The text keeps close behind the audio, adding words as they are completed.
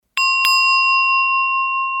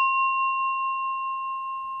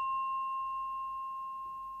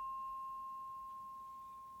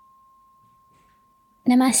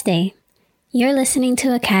Namaste. You're listening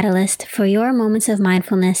to a catalyst for your moments of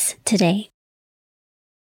mindfulness today.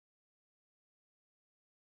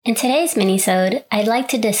 In today's minisode, I'd like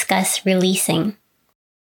to discuss releasing.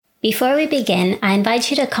 Before we begin, I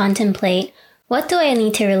invite you to contemplate, what do I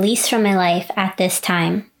need to release from my life at this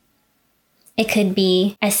time? It could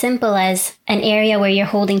be as simple as an area where you're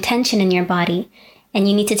holding tension in your body, and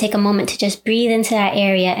you need to take a moment to just breathe into that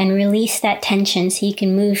area and release that tension so you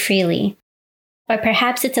can move freely. Or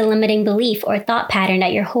perhaps it's a limiting belief or thought pattern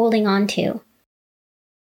that you're holding on to.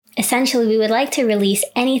 Essentially, we would like to release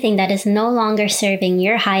anything that is no longer serving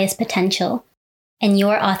your highest potential and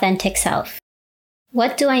your authentic self.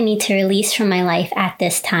 What do I need to release from my life at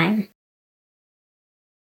this time?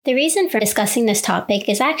 The reason for discussing this topic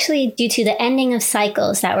is actually due to the ending of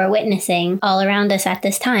cycles that we're witnessing all around us at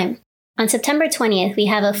this time. On September 20th, we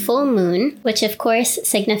have a full moon, which of course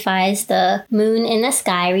signifies the moon in the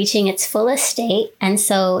sky reaching its fullest state, and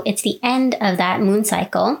so it's the end of that moon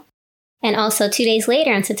cycle. And also 2 days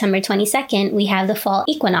later, on September 22nd, we have the fall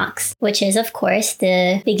equinox, which is of course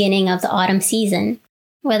the beginning of the autumn season.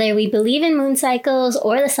 Whether we believe in moon cycles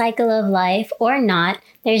or the cycle of life or not,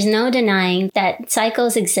 there's no denying that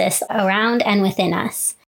cycles exist around and within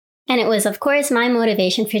us. And it was, of course, my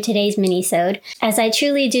motivation for today's minisode, as I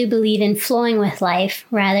truly do believe in flowing with life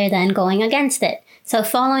rather than going against it. So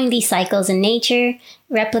following these cycles in nature,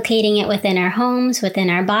 replicating it within our homes, within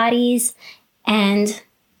our bodies, and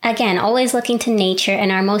again, always looking to nature and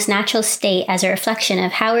our most natural state as a reflection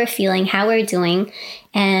of how we're feeling, how we're doing,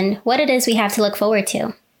 and what it is we have to look forward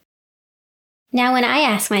to. Now, when I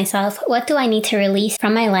ask myself, what do I need to release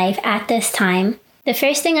from my life at this time? The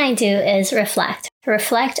first thing I do is reflect.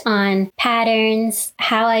 Reflect on patterns,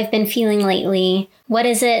 how I've been feeling lately, what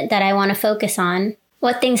is it that I want to focus on,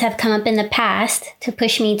 what things have come up in the past to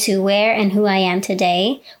push me to where and who I am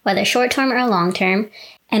today, whether short-term or long-term,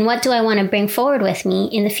 and what do I want to bring forward with me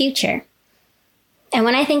in the future. And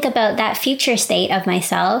when I think about that future state of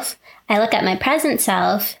myself, I look at my present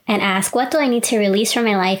self and ask, what do I need to release from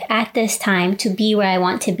my life at this time to be where I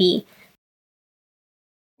want to be?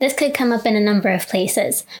 This could come up in a number of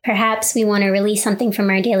places. Perhaps we want to release something from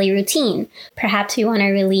our daily routine. Perhaps we want to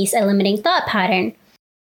release a limiting thought pattern.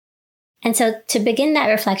 And so to begin that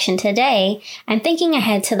reflection today, I'm thinking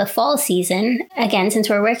ahead to the fall season. Again, since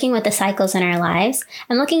we're working with the cycles in our lives,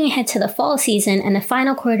 I'm looking ahead to the fall season and the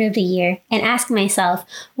final quarter of the year and asking myself,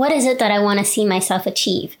 what is it that I want to see myself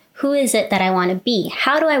achieve? Who is it that I want to be?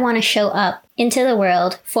 How do I want to show up into the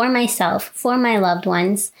world for myself, for my loved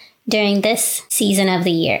ones, during this season of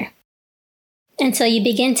the year? And so you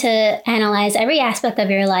begin to analyze every aspect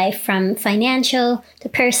of your life, from financial to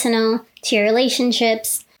personal, to your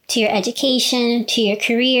relationships, to your education, to your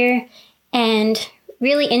career, and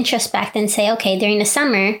really introspect and say, okay, during the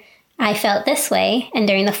summer, I felt this way, and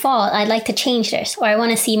during the fall, I'd like to change this, or I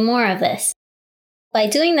want to see more of this. By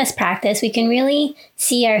doing this practice, we can really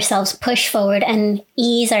see ourselves push forward and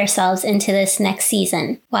ease ourselves into this next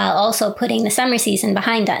season, while also putting the summer season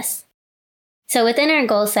behind us. So within our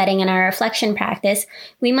goal setting and our reflection practice,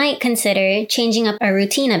 we might consider changing up our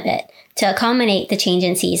routine a bit to accommodate the change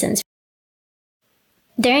in seasons.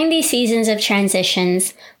 During these seasons of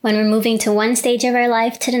transitions, when we're moving to one stage of our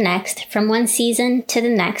life to the next, from one season to the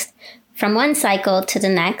next, from one cycle to the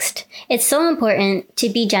next, it's so important to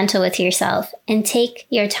be gentle with yourself and take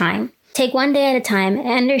your time. Take one day at a time and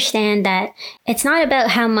understand that it's not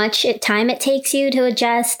about how much time it takes you to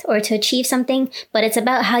adjust or to achieve something, but it's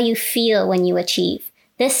about how you feel when you achieve.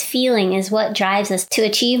 This feeling is what drives us to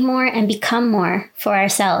achieve more and become more for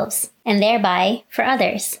ourselves, and thereby for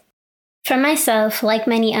others. For myself, like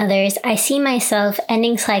many others, I see myself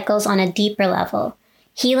ending cycles on a deeper level,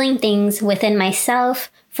 healing things within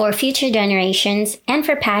myself, for future generations, and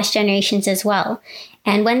for past generations as well.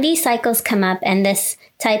 And when these cycles come up and this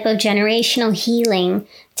type of generational healing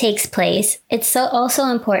takes place, it's also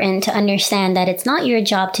important to understand that it's not your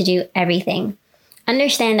job to do everything.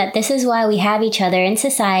 Understand that this is why we have each other in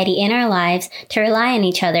society, in our lives, to rely on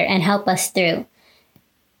each other and help us through.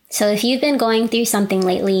 So if you've been going through something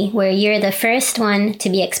lately where you're the first one to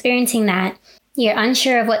be experiencing that, you're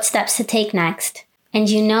unsure of what steps to take next, and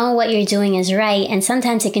you know what you're doing is right, and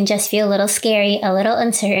sometimes it can just feel a little scary, a little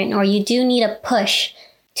uncertain, or you do need a push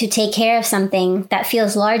to take care of something that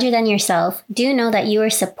feels larger than yourself, do know that you are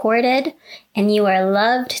supported and you are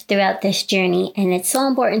loved throughout this journey, and it's so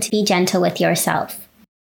important to be gentle with yourself.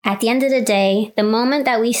 At the end of the day, the moment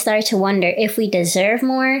that we start to wonder if we deserve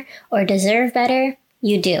more or deserve better,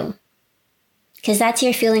 you do. Because that's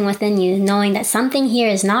your feeling within you, knowing that something here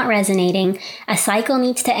is not resonating, a cycle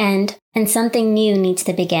needs to end, and something new needs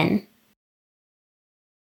to begin.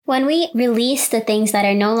 When we release the things that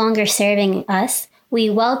are no longer serving us, we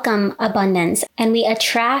welcome abundance and we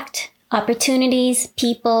attract opportunities,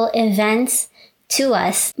 people, events to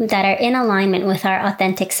us that are in alignment with our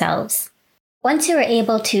authentic selves. Once you are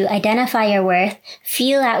able to identify your worth,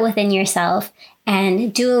 feel that within yourself,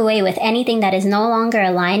 and do away with anything that is no longer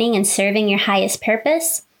aligning and serving your highest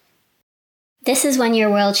purpose, this is when your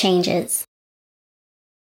world changes.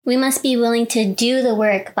 We must be willing to do the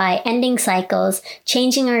work by ending cycles,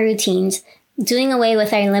 changing our routines, doing away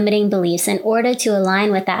with our limiting beliefs in order to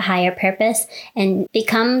align with that higher purpose and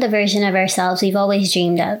become the version of ourselves we've always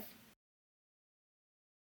dreamed of.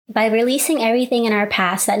 By releasing everything in our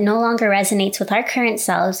past that no longer resonates with our current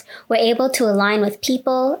selves, we're able to align with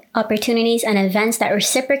people, opportunities, and events that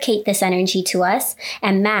reciprocate this energy to us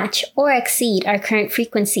and match or exceed our current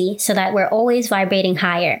frequency so that we're always vibrating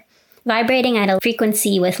higher. Vibrating at a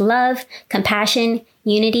frequency with love, compassion,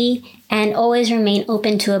 unity, and always remain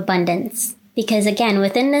open to abundance. Because again,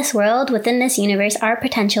 within this world, within this universe, our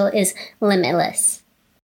potential is limitless.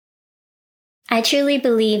 I truly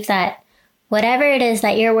believe that whatever it is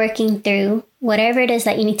that you're working through, whatever it is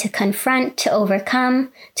that you need to confront, to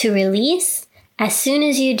overcome, to release, as soon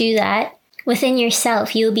as you do that, within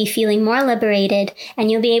yourself, you'll be feeling more liberated and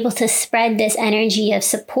you'll be able to spread this energy of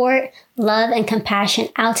support, love, and compassion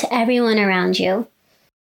out to everyone around you.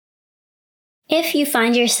 If you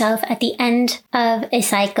find yourself at the end of a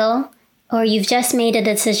cycle, or you've just made a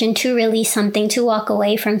decision to release something, to walk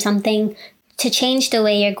away from something, to change the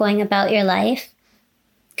way you're going about your life,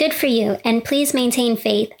 good for you, and please maintain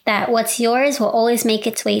faith that what's yours will always make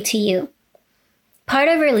its way to you. Part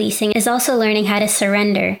of releasing is also learning how to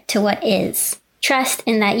surrender to what is. Trust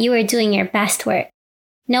in that you are doing your best work.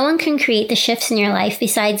 No one can create the shifts in your life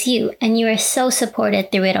besides you, and you are so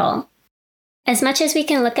supported through it all. As much as we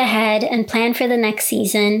can look ahead and plan for the next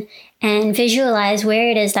season and visualize where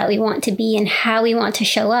it is that we want to be and how we want to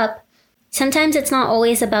show up, sometimes it's not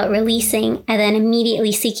always about releasing and then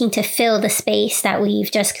immediately seeking to fill the space that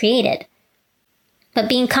we've just created, but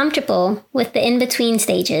being comfortable with the in-between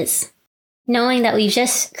stages, knowing that we've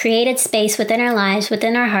just created space within our lives,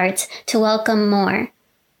 within our hearts, to welcome more.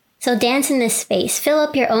 So dance in this space, fill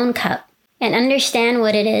up your own cup, and understand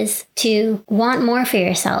what it is to want more for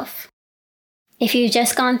yourself. If you've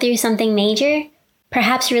just gone through something major,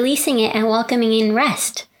 perhaps releasing it and welcoming in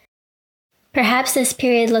rest. Perhaps this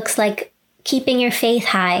period looks like keeping your faith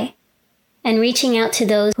high and reaching out to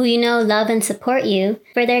those who you know love and support you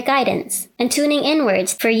for their guidance, and tuning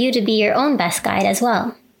inwards for you to be your own best guide as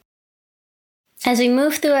well. As we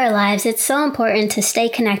move through our lives, it's so important to stay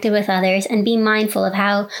connected with others and be mindful of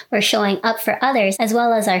how we're showing up for others as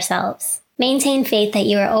well as ourselves. Maintain faith that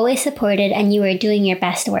you are always supported and you are doing your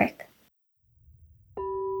best work.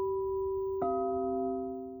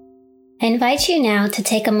 I invite you now to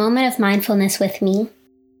take a moment of mindfulness with me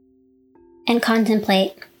and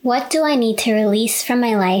contemplate, what do I need to release from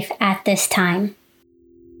my life at this time?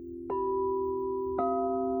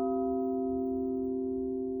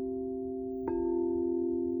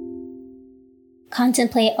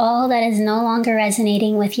 Contemplate all that is no longer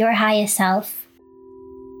resonating with your highest self.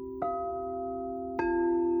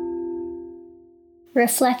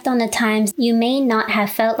 Reflect on the times you may not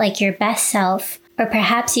have felt like your best self, or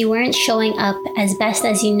perhaps you weren't showing up as best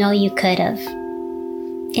as you know you could have.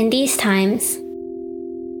 In these times,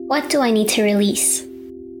 what do I need to release?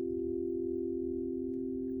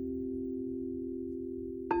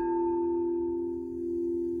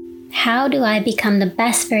 How do I become the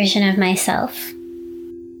best version of myself?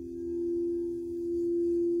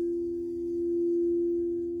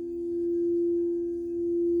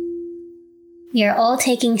 We are all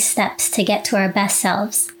taking steps to get to our best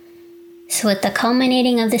selves. So with the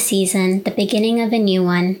culminating of the season, the beginning of a new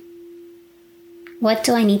one, what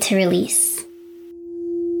do I need to release?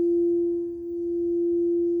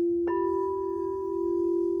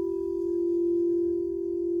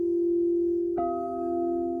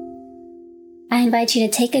 I invite you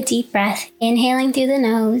to take a deep breath, inhaling through the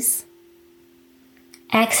nose,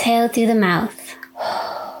 exhale through the mouth.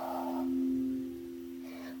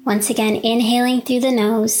 Once again, inhaling through the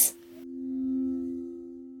nose,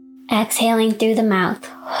 exhaling through the mouth.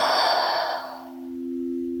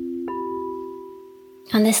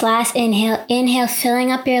 On this last inhale,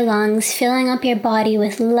 filling up your lungs, filling up your body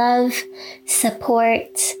with love,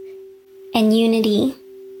 support, and unity.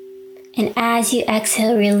 And as you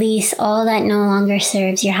exhale, release all that no longer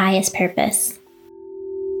serves your highest purpose.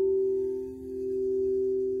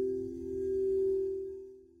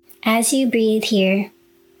 As you breathe here,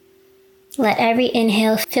 let every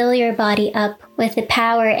inhale fill your body up with the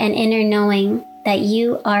power and inner knowing that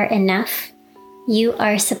you are enough, You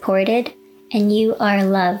are supported and you are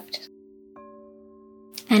loved.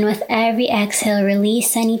 And with every exhale,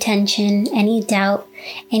 release any tension, any doubt,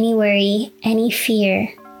 any worry, any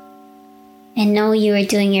fear, and know you are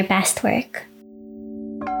doing your best work.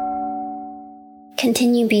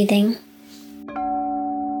 Continue breathing.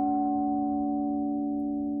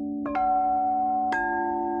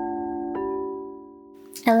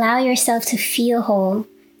 Allow yourself to feel whole,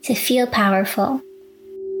 to feel powerful.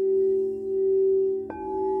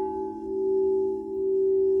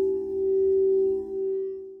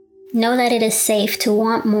 Know that it is safe to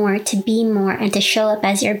want more, to be more, and to show up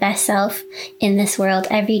as your best self in this world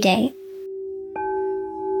every day.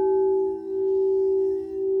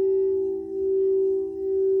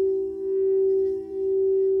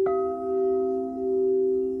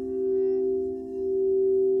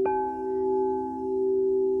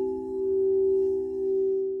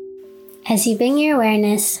 As you bring your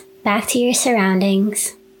awareness back to your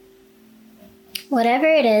surroundings, whatever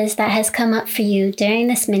it is that has come up for you during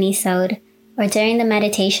this mini-sode, or during the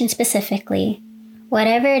meditation specifically,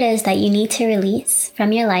 whatever it is that you need to release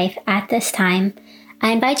from your life at this time,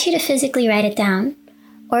 I invite you to physically write it down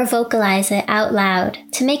or vocalize it out loud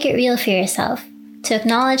to make it real for yourself, to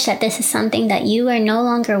acknowledge that this is something that you are no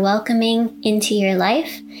longer welcoming into your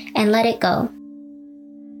life and let it go.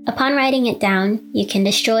 Upon writing it down, you can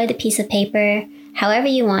destroy the piece of paper however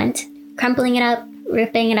you want, crumpling it up,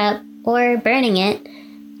 ripping it up, or burning it,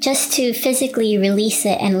 just to physically release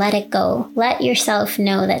it and let it go. Let yourself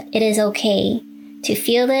know that it is okay to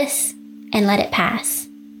feel this and let it pass.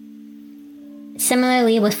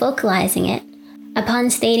 Similarly with vocalizing it, upon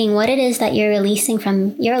stating what it is that you're releasing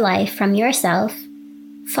from your life, from yourself,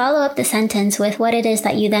 follow up the sentence with what it is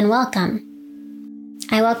that you then welcome.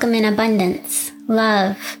 I welcome in abundance,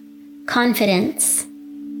 love, confidence.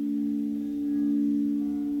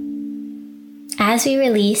 As we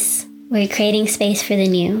release, we're creating space for the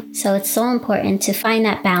new, so it's so important to find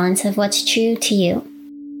that balance of what's true to you.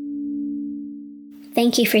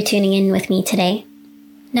 Thank you for tuning in with me today.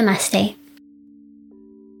 Namaste.